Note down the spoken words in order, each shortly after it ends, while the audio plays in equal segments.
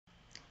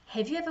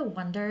Have you ever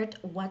wondered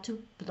what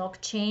do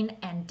blockchain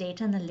and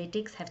data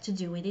analytics have to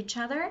do with each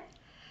other?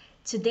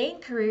 Today in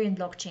Career in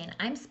Blockchain,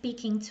 I'm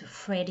speaking to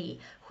Freddy,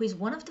 who is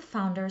one of the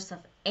founders of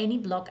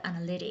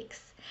Anyblockanalytics,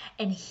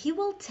 and he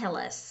will tell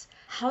us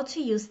how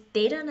to use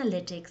data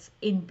analytics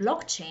in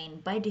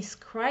blockchain by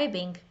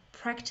describing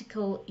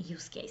practical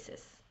use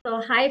cases. So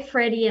hi,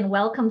 Freddy, and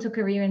welcome to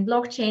Career in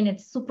Blockchain.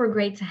 It's super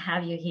great to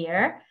have you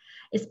here,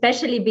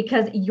 especially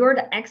because you're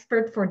the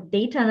expert for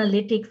data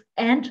analytics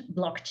and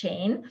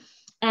blockchain.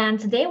 And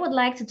today I would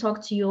like to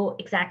talk to you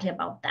exactly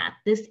about that,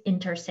 this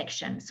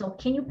intersection. So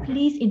can you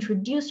please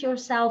introduce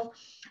yourself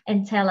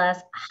and tell us,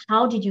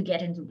 how did you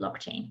get into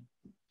blockchain?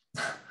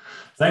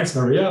 Thanks,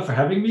 Maria, for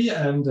having me.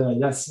 And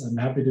yes, I'm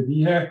happy to be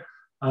here.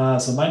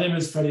 So my name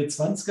is Freddy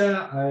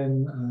Zwanzger.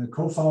 I'm a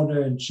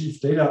co-founder and chief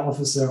data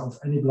officer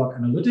of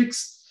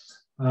Anyblockanalytics.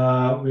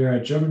 We are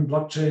a German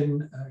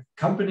blockchain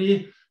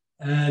company.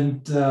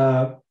 And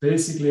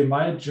basically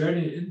my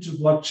journey into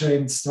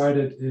blockchain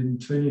started in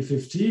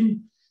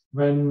 2015.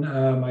 When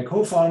my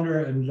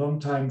co-founder and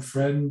longtime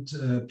friend,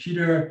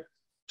 Peter,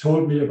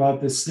 told me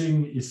about this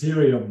thing,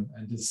 Ethereum,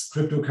 and this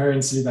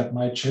cryptocurrency that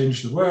might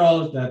change the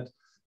world, that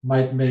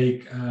might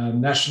make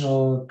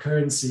national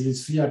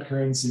currencies, fiat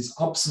currencies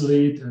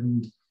obsolete.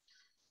 And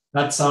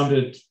that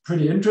sounded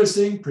pretty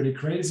interesting, pretty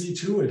crazy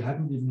too. It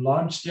hadn't even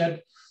launched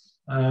yet.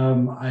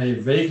 I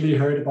vaguely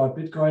heard about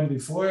Bitcoin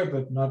before,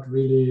 but not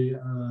really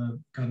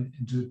gone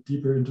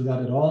deeper into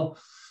that at all.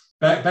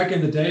 Back in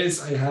the days,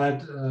 I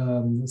had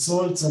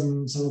sold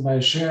some of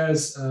my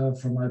shares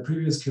from my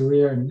previous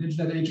career in an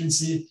internet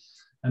agency,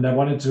 and I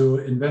wanted to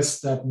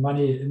invest that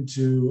money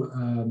into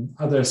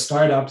other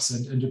startups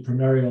and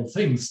entrepreneurial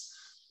things.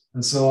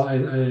 And so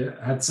I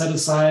had set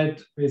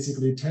aside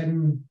basically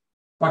 10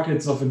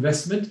 buckets of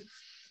investment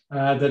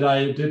that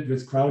I did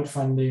with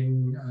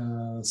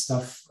crowdfunding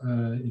stuff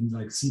in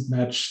like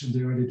SeedMatch in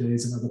the early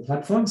days and other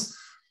platforms.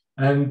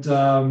 And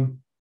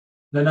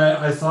then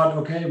I thought,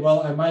 okay,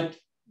 well, I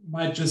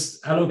might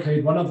just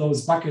allocate one of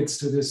those buckets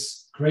to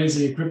this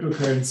crazy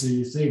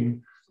cryptocurrency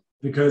thing,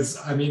 because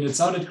I mean, it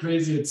sounded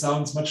crazy. It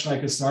sounds much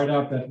like a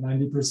startup that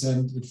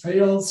 90% it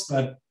fails,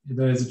 but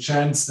there's a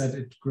chance that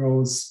it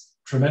grows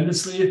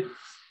tremendously.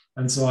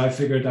 And so I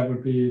figured that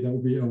would be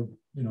a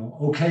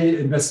okay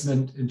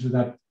investment into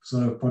that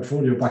sort of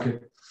portfolio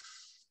bucket.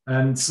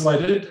 And so I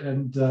did,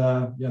 and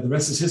the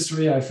rest is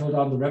history. I fell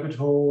down the rabbit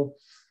hole.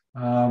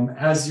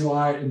 As you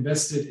are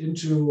invested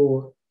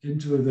into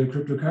the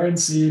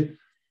cryptocurrency,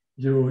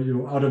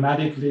 you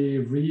automatically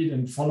read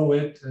and follow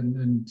it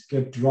and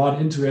get drawn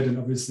into it. And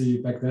obviously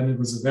back then it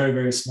was a very,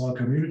 very small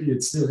community.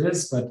 It still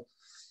is, but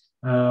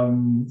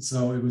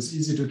so it was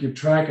easy to keep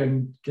track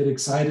and get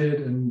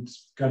excited and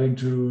getting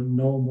to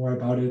know more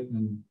about it.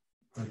 And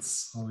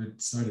that's how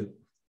it started.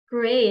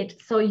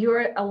 Great. So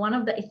you're one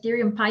of the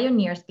Ethereum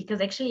pioneers,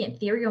 because actually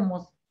Ethereum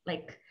was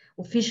like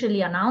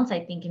officially announced,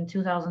 I think, in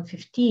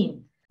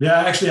 2015.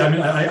 Yeah, actually, I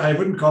mean, I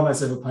wouldn't call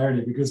myself a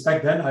pioneer, because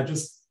back then I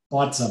just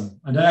bought some,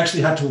 and I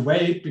actually had to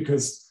wait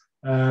because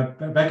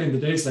back in the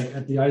days, like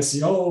at the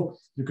ICO,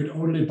 you could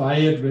only buy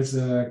it with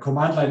a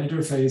command line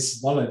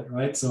interface wallet,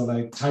 right? So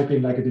like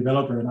typing like a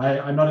developer, and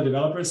I'm not a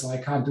developer, so I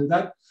can't do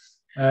that.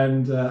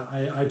 And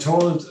I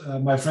told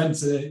my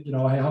friends,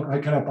 how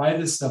can I buy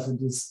this stuff? And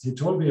he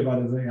told me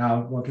about it.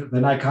 Well,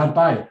 then I can't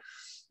buy.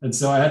 And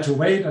so I had to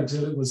wait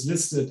until it was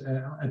listed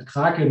at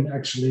Kraken,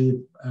 actually,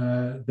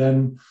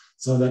 then,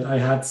 so that I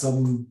had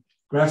some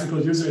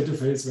graphical user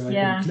interface where I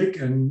can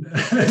click and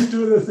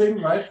do the thing,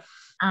 right?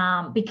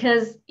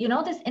 Because,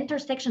 this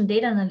intersection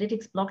data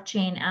analytics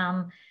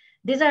blockchain,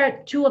 these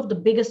are two of the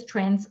biggest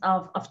trends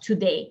of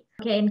today.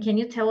 Okay, and can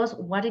you tell us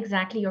what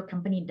exactly your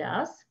company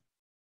does?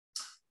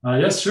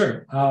 Yes,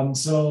 sure.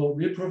 So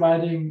we're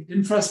providing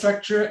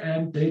infrastructure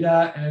and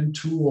data and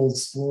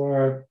tools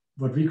for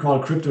what we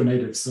call crypto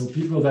natives. So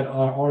people that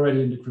are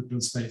already in the crypto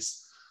space.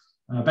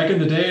 Back in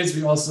the days,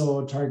 we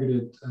also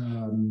targeted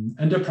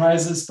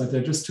enterprises, but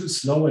they're just too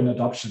slow in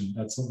adoption.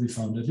 That's what we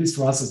found, at least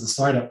for us as a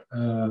startup,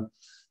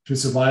 to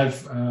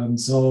survive.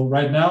 So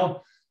right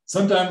now,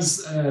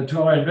 sometimes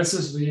to our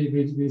investors,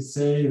 we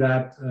say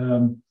that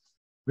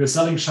we're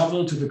selling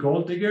shovel to the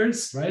gold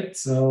diggers, right?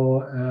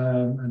 So,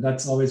 and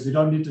that's always, we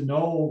don't need to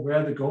know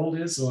where the gold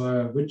is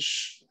or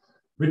which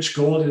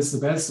gold is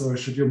the best, or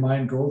should you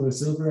mine gold or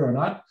silver or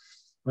not,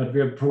 but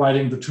we're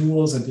providing the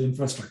tools and the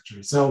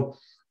infrastructure. So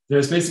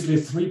there's basically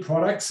three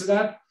products to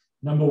that.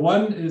 Number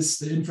one is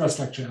the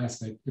infrastructure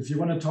aspect. If you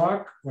want to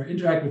talk or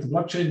interact with the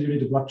blockchain, you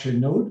need a blockchain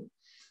node.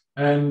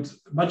 And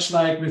much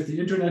like with the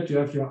internet, you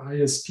have your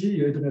ISP,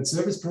 your internet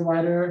service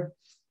provider,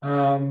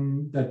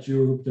 that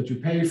you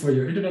pay for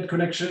your internet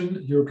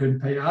connection. You can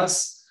pay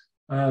us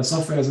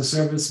software as a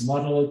service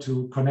model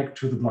to connect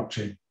to the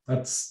blockchain.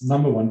 That's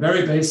number one.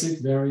 Very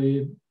basic,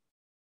 very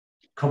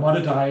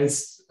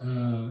commoditized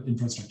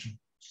infrastructure.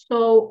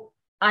 So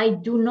I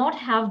do not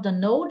have the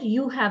node,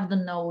 you have the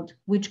node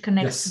which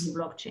connects to the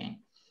blockchain.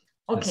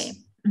 Okay. Yes.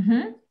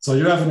 Mm-hmm. So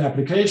you have an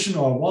application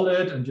or a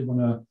wallet and you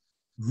want to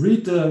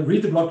read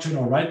the blockchain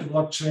or write the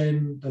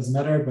blockchain, doesn't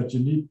matter, but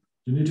you need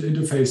You need to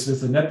interface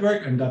with the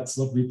network, and that's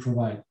what we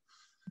provide.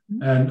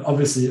 Mm-hmm. And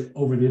obviously,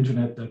 over the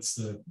internet, that's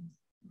the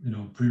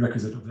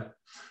prerequisite of that.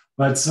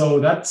 But so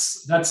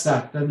that's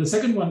that. Then the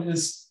second one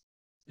is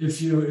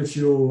if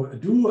you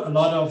do a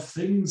lot of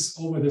things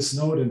over this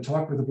node and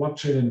talk with the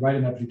blockchain and write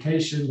an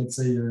application, let's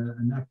say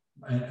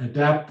a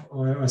DApp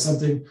or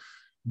something,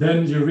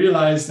 then you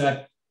realize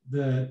that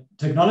the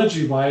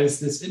technology-wise,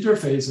 this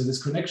interface or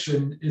this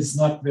connection is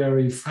not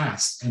very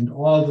fast, and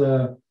all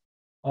the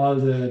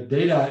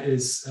data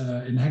is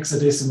in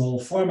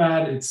hexadecimal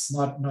format. It's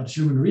not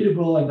human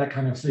readable and that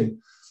kind of thing.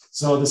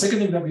 So the second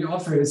thing that we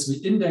offer is we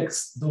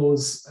index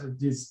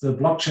the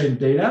blockchain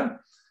data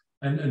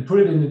and put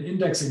it in an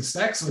indexing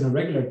stack, so in a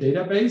regular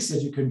database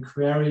that you can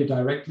query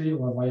directly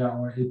or via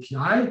our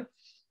API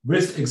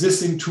with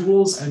existing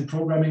tools and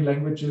programming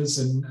languages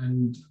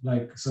and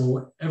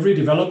so every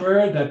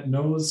developer that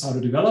knows how to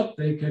develop,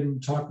 they can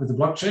talk with the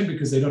blockchain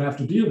because they don't have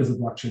to deal with the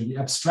blockchain. We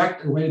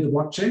abstract away the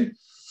blockchain,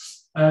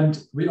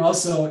 and we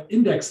also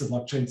index the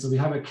blockchain. So we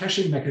have a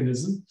caching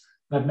mechanism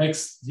that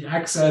makes the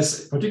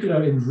access,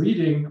 particularly in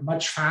reading,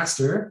 much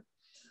faster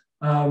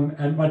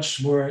and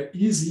much more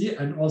easy.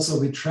 And also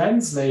we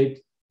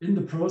translate in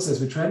the process,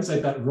 we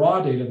translate that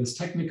raw data, this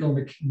technical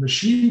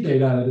machine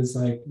data that is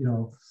like,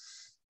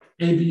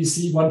 A, B,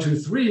 C, 1, 2,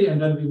 3, and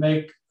then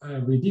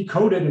we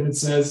decode it and it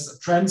says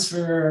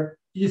transfer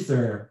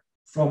Ether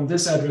from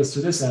this address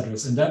to this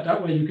address. And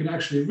that way you can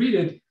actually read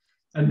it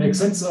and make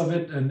sense of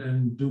it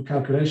and do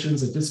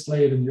calculations and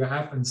display it in your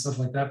app and stuff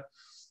like that.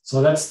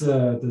 So that's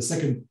the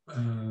second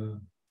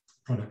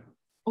product.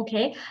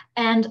 Okay.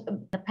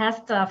 And the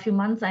past few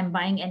months, I'm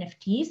buying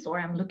NFTs, or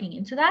I'm looking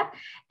into that.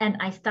 And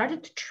I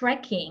started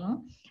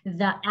tracking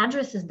the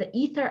addresses, the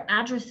Ether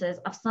addresses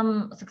of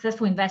some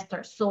successful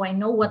investors. So I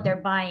know what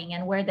they're buying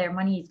and where their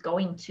money is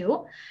going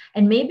to.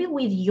 And maybe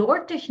with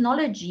your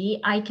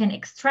technology, I can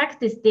extract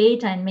this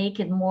data and make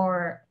it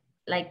more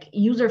like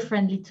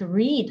user-friendly to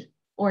read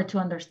or to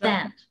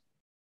understand. Yeah.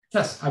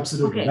 Yes,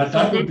 absolutely. Okay,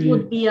 that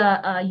would be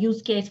a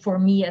use case for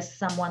me as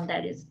someone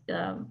that is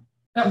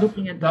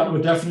looking at that.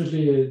 Would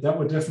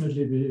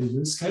definitely be a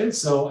use case.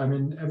 So I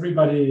mean,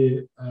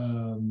 everybody.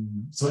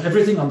 So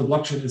everything on the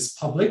blockchain is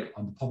public,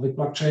 on the public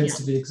blockchains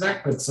to be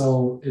exact. But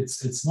so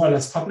it's more or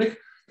less public.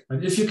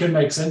 And if you can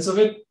make sense of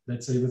it,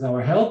 let's say with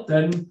our help,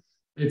 then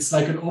it's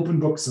like an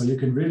open book. So you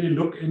can really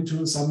look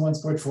into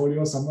someone's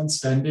portfolio, someone's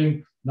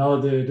spending.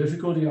 Now, the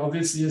difficulty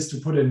obviously is to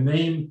put a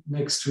name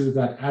next to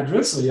that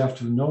address. So you have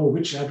to know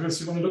which address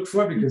you want to look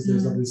for, because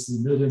there's obviously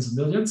millions and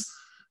millions.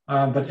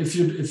 But if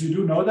you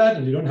do know that,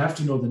 and you don't have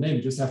to know the name,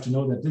 you just have to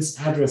know that this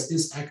address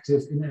is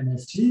active in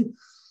NFT,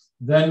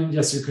 then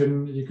yes, you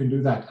can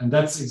do that. And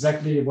that's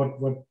exactly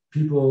what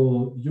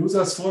people use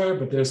us for,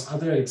 but there's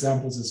other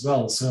examples as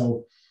well.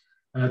 So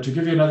to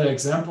give you another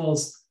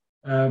examples,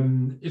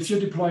 if you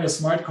deploy a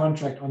smart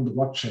contract on the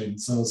blockchain,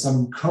 so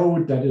some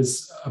code that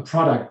is a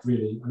product,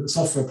 really, a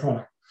software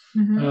product,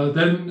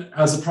 then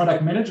as a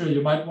product manager,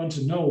 you might want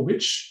to know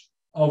which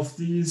of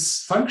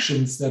these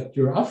functions that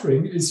you're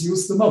offering is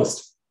used the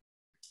most,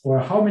 or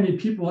how many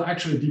people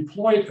actually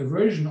deployed a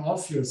version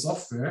of your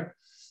software.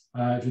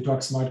 If you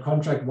talk smart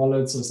contract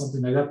wallets or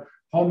something like that,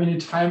 how many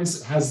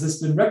times has this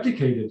been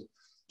replicated?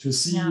 To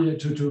see,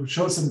 to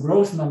show some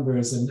growth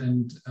numbers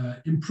and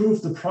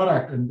improve the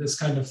product and this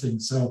kind of thing.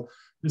 So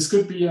this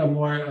could be a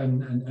more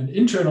an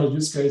internal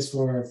use case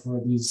for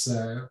these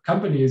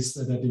companies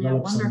that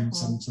develop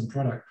some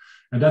product.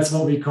 And that's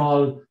what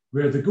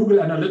we're the Google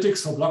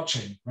Analytics for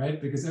blockchain, right?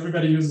 Because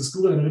everybody uses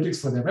Google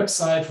Analytics for their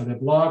website, for their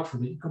blog, for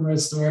the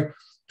e-commerce store,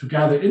 to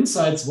gather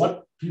insights,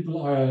 what people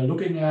are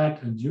looking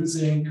at and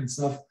using and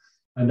stuff.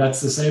 And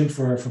that's the same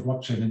for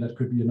blockchain. And that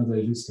could be another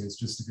use case,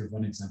 just to give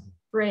one example.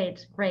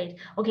 Great.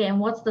 Okay, and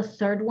what's the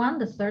third one,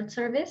 the third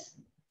service?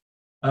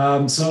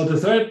 So the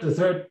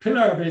third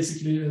pillar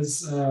basically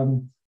is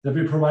that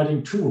we're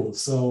providing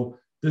tools. So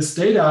this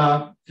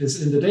data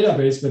is in the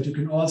database, but you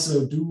can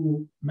also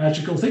do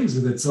magical things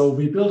with it. So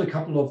we built a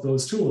couple of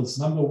those tools.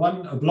 Number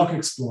one, a block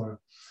explorer,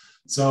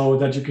 so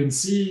that you can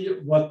see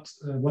what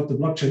the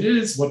blockchain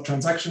is, what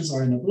transactions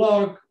are in a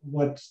block,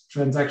 what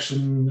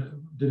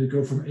transaction did it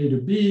go from A to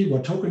B,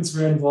 what tokens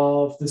were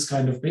involved, this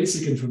kind of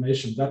basic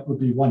information. That would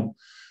be one.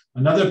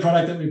 Another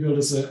product that we built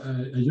is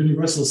a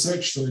universal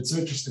search. So it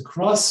searches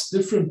across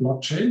different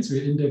blockchains.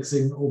 We're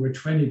indexing over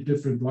 20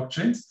 different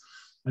blockchains.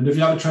 And if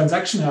you have a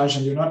transaction hash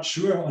and you're not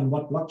sure on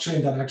what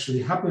blockchain that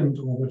actually happened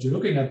or what you're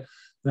looking at,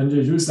 then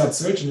you use that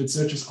search and it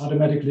searches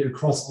automatically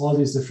across all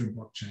these different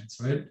blockchains,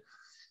 right?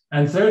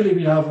 And thirdly,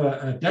 we have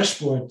a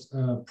dashboard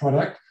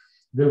product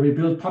where we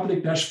build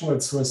public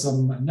dashboards for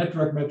some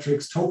network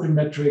metrics, token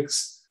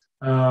metrics,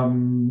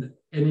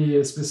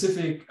 any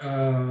specific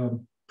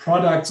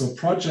products or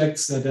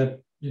projects that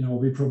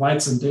we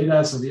provide some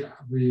data. So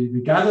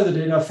we gather the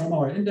data from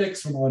our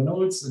index, from our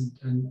nodes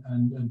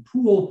and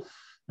pool,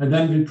 and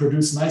then we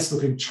produce nice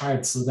looking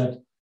charts so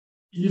that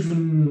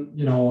even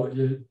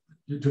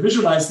to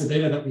visualize the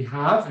data that we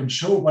have and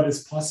show what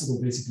is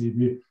possible. Basically,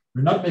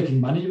 we're not making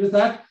money with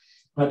that,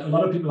 But a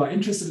lot of people are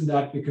interested in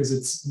that because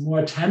it's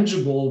more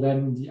tangible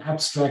than the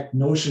abstract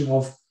notion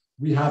of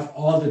we have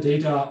all the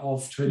data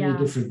of 20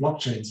 different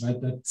blockchains, right?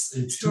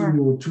 It's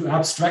too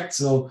abstract.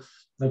 So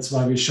that's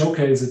why we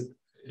showcase it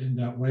in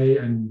that way.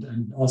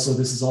 And also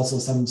this is also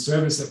some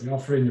service that we're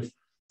offering if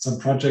some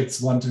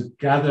projects want to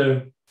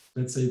gather,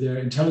 let's say, their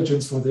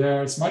intelligence for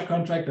their smart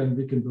contract, and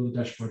we can build a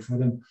dashboard for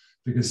them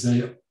because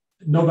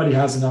nobody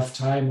has enough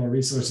time or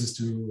resources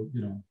to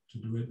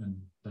do it, and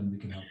then we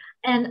can help.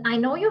 And I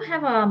know you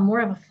have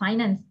more of a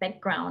finance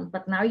background,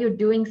 but now you're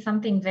doing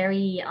something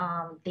very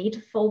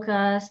data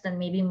focused and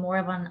maybe more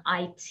of an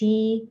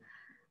IT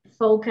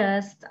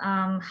focused.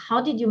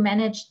 How did you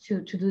manage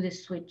to do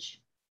this switch?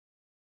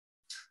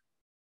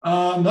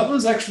 That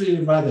was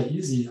actually rather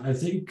easy. I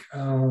think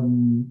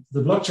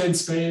the blockchain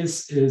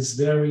space is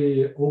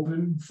very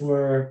open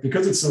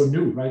because it's so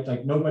new, right?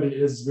 Like nobody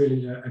is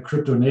really a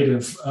crypto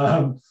native.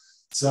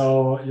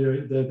 So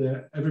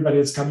everybody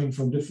is coming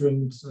from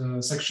different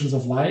sections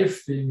of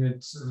life, being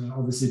it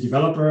obviously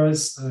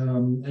developers,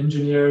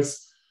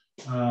 engineers,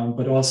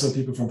 but also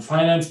people from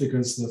finance,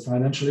 because the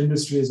financial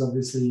industry is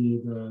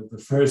obviously the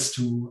first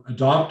to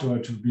adopt or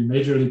to be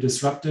majorly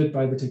disrupted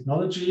by the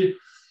technology.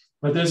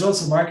 But there's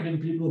also marketing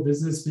people,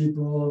 business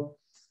people.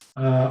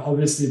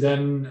 Obviously,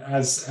 then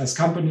as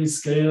companies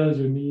scale,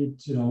 you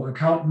need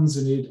accountants,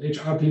 you need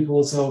HR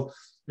people. So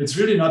it's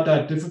really not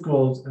that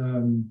difficult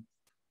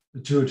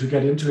to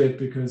get into it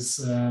because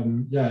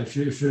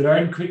if you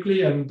learn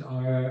quickly and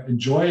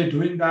enjoy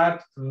doing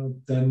that,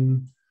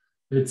 then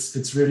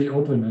it's really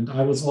open. And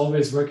I was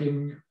always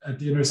working at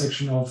the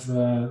intersection of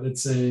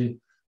let's say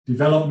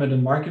development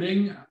and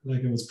marketing.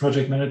 Like I was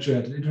project manager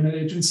at an internet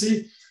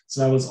agency.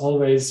 So I was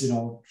always,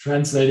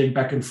 translating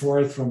back and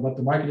forth from what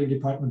the marketing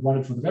department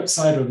wanted for the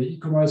website or the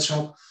e-commerce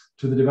shop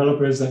to the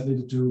developers that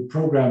needed to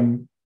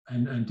program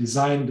and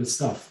design the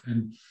stuff.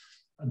 And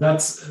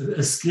that's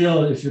a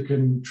skill. If you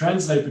can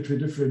translate between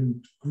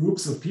different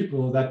groups of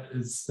people, that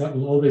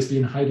will always be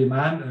in high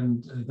demand,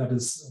 and that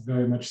is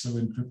very much so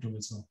in crypto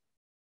as well.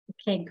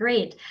 Okay,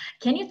 great.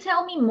 Can you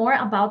tell me more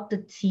about the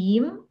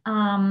team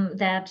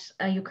that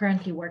you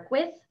currently work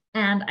with?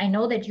 And I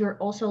know that you're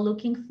also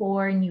looking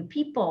for new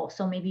people,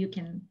 so maybe you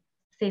can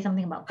say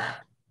something about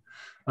that.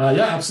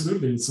 Yeah,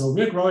 absolutely. So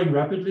we're growing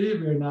rapidly.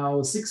 We're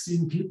now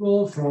 16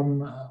 people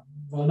from,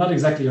 not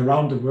exactly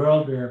around the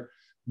world. We're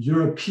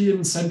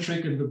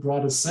European-centric in the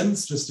broadest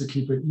sense, just to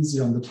keep it easy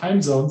on the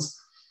time zones.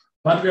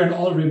 But we're an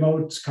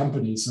all-remote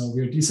company, so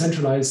we're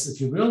decentralized, if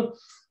you will.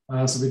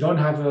 So we don't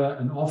have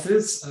an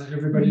office.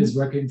 Everybody is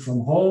working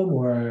from home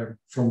or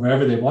from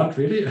wherever they want,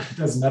 really. It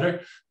doesn't matter.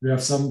 We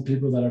have some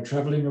people that are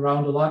traveling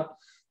around a lot.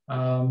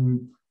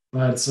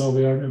 But so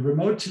we are a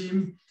remote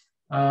team.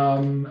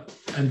 And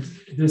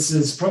this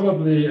is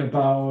probably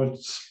about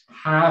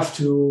half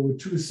to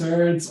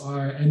 2/3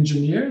 are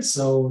engineers.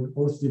 So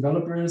both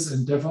developers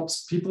and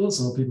DevOps people.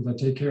 So people that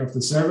take care of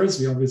the servers.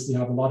 We obviously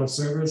have a lot of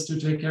servers to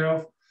take care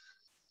of.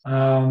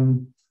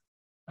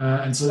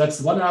 And so that's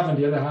the one half, and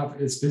the other half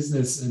is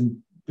business.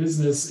 And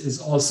business is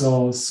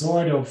also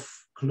sort of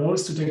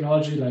close to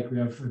technology. Like we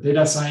have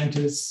data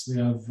scientists, we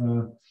have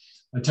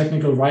a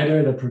technical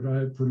writer that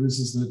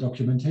produces the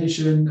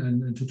documentation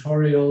and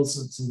tutorials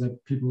so that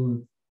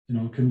people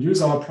can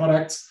use our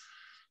products.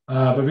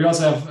 But we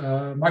also have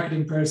a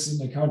marketing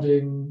person,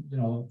 accounting,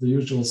 the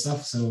usual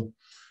stuff. So,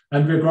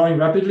 and we're growing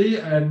rapidly.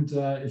 And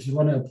if you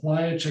want to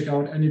apply, check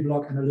out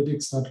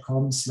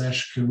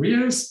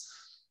anyblocanalytics.com/careers.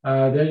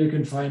 There you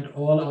can find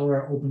all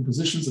our open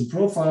positions and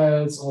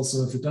profiles. Also,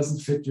 if it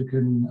doesn't fit, you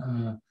can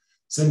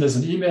send us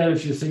an email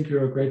if you think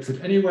you're a great fit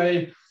anyway.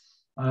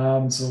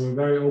 So we're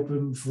very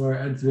open for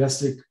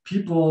enthusiastic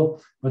people,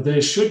 but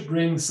they should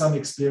bring some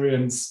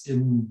experience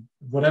in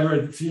whatever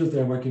field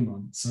they're working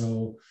on.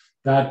 So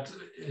that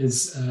is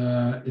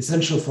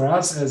essential for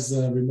us as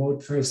a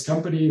remote first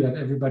company, that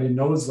everybody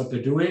knows what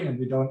they're doing and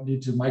we don't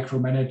need to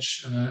micromanage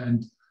and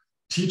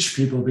teach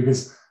people,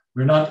 because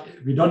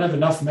we don't have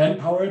enough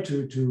manpower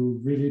to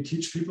really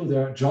teach people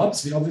their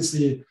jobs. We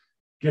obviously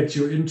get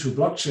you into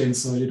blockchain,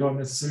 so you don't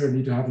necessarily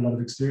need to have a lot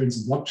of experience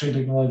in blockchain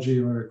technology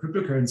or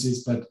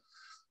cryptocurrencies, but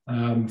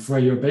for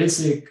your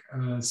basic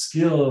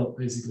skill,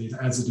 basically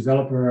as a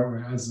developer or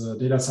as a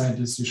data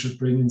scientist, you should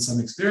bring in some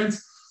experience.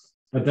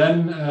 But then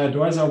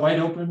doors are wide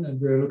open, and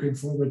we're looking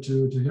forward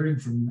to hearing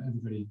from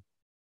everybody.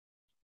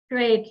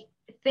 Great.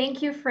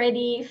 Thank you,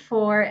 Freddy,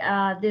 for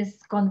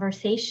this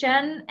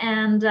conversation,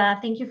 and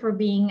thank you for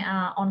being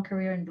on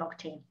Career in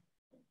Blockchain.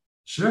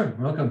 Sure,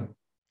 welcome.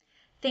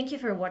 Thank you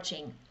for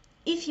watching.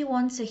 If you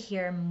want to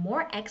hear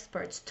more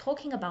experts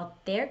talking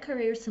about their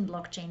careers in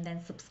blockchain, then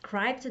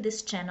subscribe to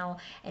this channel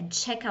and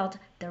check out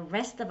the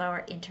rest of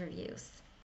our interviews.